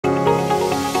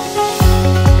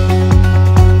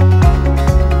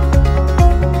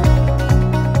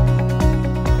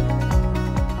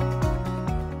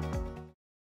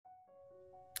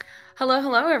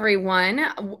Hello, everyone.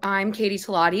 I'm Katie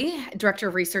Talati, Director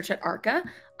of Research at Arca.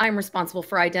 I'm responsible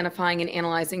for identifying and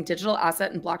analyzing digital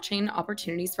asset and blockchain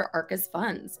opportunities for Arca's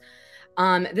funds.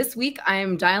 This week,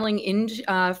 I'm dialing in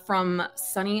from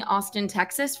sunny Austin,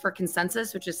 Texas for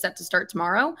Consensus, which is set to start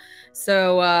tomorrow.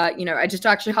 So, I just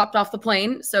actually hopped off the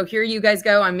plane. So here you guys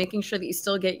go. I'm making sure that you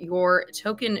still get your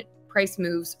token price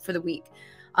moves for the week.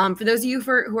 For those of you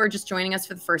who are just joining us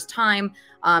for the first time,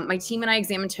 my team and I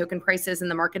examine token prices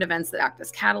and the market events that act as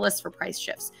catalysts for price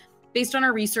shifts. Based on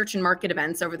our research and market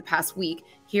events over the past week,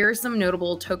 here are some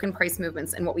notable token price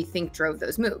movements and what we think drove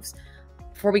those moves.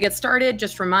 Before we get started,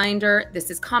 just a reminder, this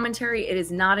is commentary. It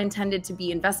is not intended to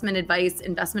be investment advice,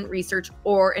 investment research,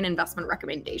 or an investment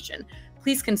recommendation.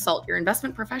 Please consult your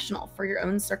investment professional for your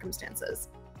own circumstances.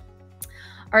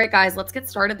 All right, guys, let's get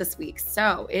started this week.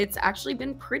 So it's actually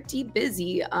been pretty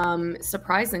busy,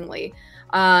 surprisingly.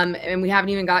 And we haven't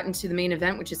even gotten to the main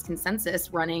event, which is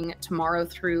Consensus, running tomorrow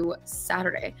through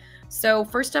Saturday. So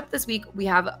first up this week, we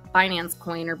have Binance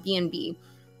Coin, or BNB.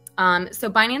 So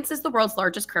Binance is the world's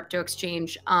largest crypto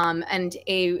exchange, and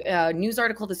a news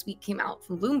article this week came out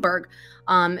from Bloomberg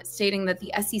stating that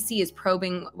the SEC is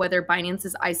probing whether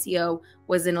Binance's ICO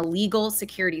was an illegal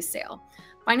securities sale.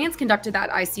 Binance conducted that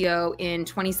ICO in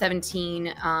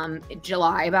 2017,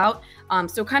 July about,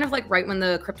 so kind of like right when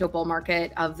the crypto bull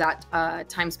market of that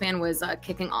time span was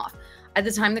kicking off. At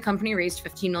the time, the company raised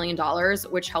 $15 million,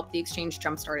 which helped the exchange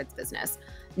jumpstart its business.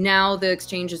 Now the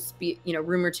exchange is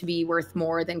rumored to be worth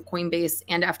more than Coinbase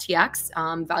and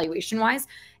FTX valuation-wise,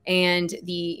 and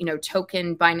the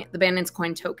token, the Binance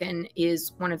Coin token,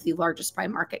 is one of the largest by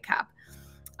market cap.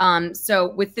 So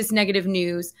with this negative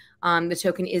news, the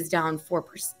token is down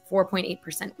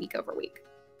 4.8% week over week.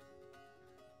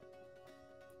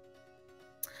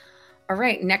 All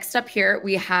right, next up here,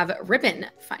 we have Ribbon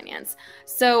Finance.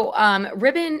 So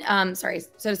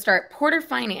so to start, Porter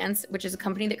Finance, which is a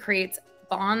company that creates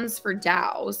bonds for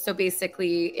DAOs. So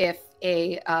basically, if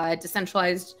a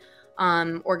decentralized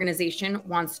organization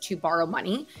wants to borrow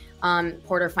money,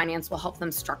 Porter Finance will help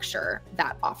them structure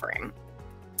that offering.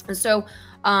 So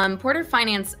Porter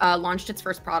Finance launched its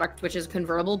first product, which is a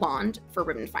convertible bond for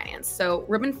Ribbon Finance. So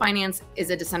Ribbon Finance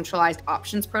is a decentralized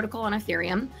options protocol on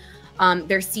Ethereum.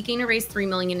 They're seeking to raise $3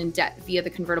 million in debt via the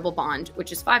convertible bond,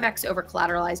 which is 5x over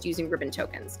collateralized using Ribbon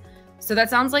tokens. So that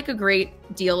sounds like a great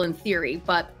deal in theory,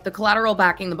 but the collateral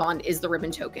backing the bond is the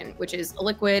Ribbon token, which is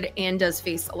illiquid and does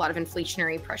face a lot of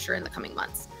inflationary pressure in the coming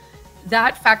months.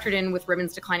 That factored in with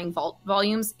Ribbon's declining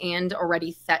volumes and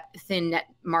already thin net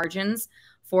margins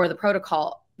for the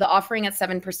protocol. The offering at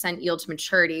 7% yield to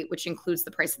maturity, which includes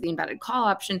the price of the embedded call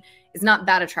option, is not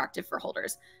that attractive for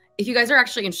holders. If you guys are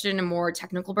actually interested in a more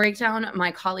technical breakdown, my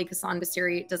colleague Hassan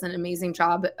Basiri does an amazing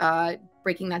job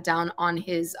breaking that down on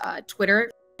his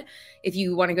Twitter. If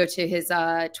you want to go to his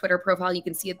Twitter profile, you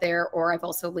can see it there, or I've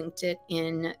also linked it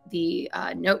in the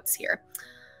notes here.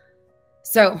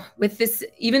 So with this,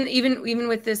 even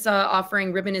with this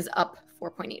offering, Ribbon is up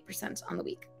 4.8% on the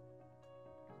week.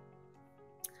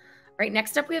 All right,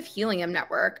 next up we have Helium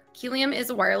Network. Helium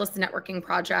is a wireless networking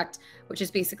project, which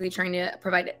is basically trying to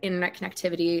provide internet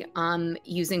connectivity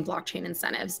using blockchain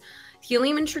incentives.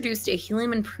 Helium introduced a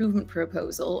Helium Improvement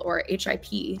Proposal, or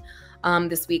HIP,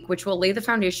 this week, which will lay the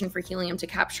foundation for Helium to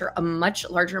capture a much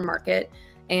larger market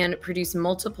and produce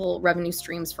multiple revenue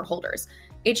streams for holders.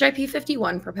 HIP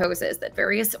 51 proposes that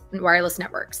various wireless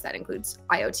networks, that includes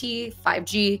IoT,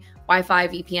 5G, Wi-Fi,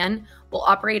 VPN, will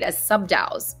operate as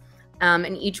sub-DAOs,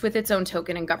 and each with its own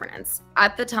token and governance.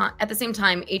 At the same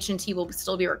time, H&T will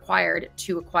still be required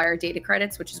to acquire data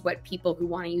credits, which is what people who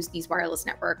want to use these wireless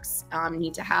networks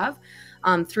need to have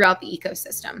throughout the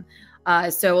ecosystem.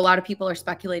 So a lot of people are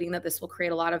speculating that this will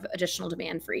create a lot of additional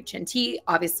demand for H&T.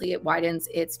 Obviously, it widens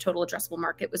its total addressable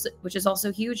market, which is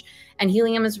also huge. And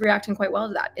Helium is reacting quite well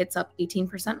to that. It's up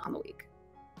 18% on the week.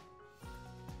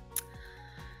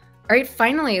 All right,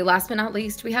 finally, last but not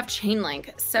least, we have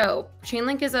Chainlink. So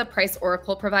Chainlink is a price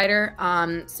oracle provider.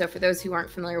 So for those who aren't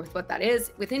familiar with what that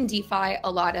is, within DeFi,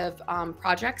 a lot of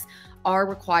projects are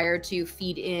required to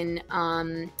feed in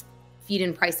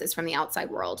prices from the outside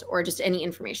world, or just any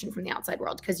information from the outside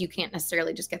world, because you can't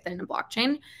necessarily just get that in a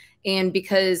blockchain. And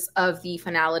because of the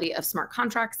finality of smart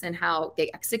contracts and how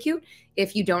they execute,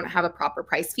 if you don't have a proper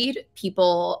price feed,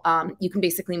 people, you can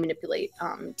basically manipulate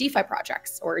DeFi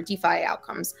projects or DeFi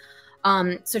outcomes.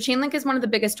 So Chainlink is one of the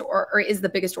biggest, or is the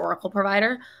biggest oracle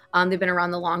provider. They've been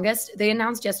around the longest. They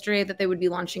announced yesterday that they would be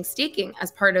launching staking as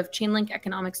part of Chainlink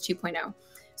Economics 2.0.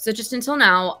 So just until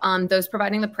now, those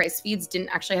providing the price feeds didn't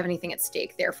actually have anything at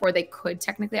stake. Therefore, they could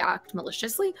technically act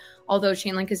maliciously, although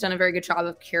Chainlink has done a very good job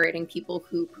of curating people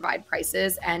who provide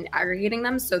prices and aggregating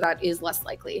them, so that is less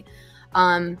likely.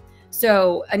 And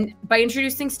by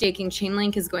introducing staking,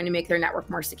 Chainlink is going to make their network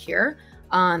more secure,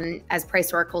 as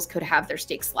price oracles could have their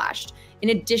stakes slashed. In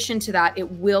addition to that, it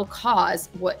will cause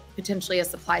what potentially a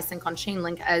supply sink on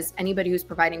Chainlink, as anybody who's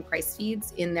providing price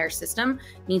feeds in their system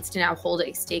needs to now hold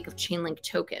a stake of Chainlink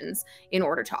tokens in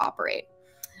order to operate.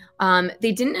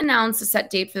 They didn't announce a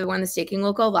set date for when the staking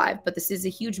will go live, but this is a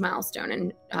huge milestone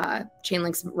in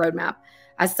Chainlink's roadmap.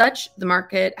 As such, the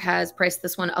market has priced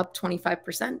this one up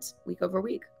 25% week over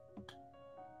week.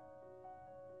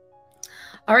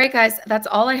 All right, guys, that's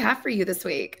all I have for you this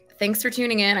week. Thanks for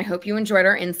tuning in. I hope you enjoyed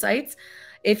our insights.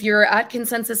 If you're at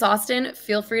Consensus Austin,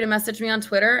 feel free to message me on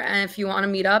Twitter. And if you want to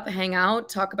meet up, hang out,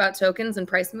 talk about tokens and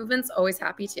price movements, always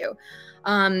happy to.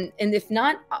 And if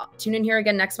not, tune in here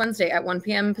again next Wednesday at 1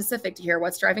 p.m. Pacific to hear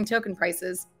what's driving token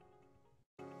prices.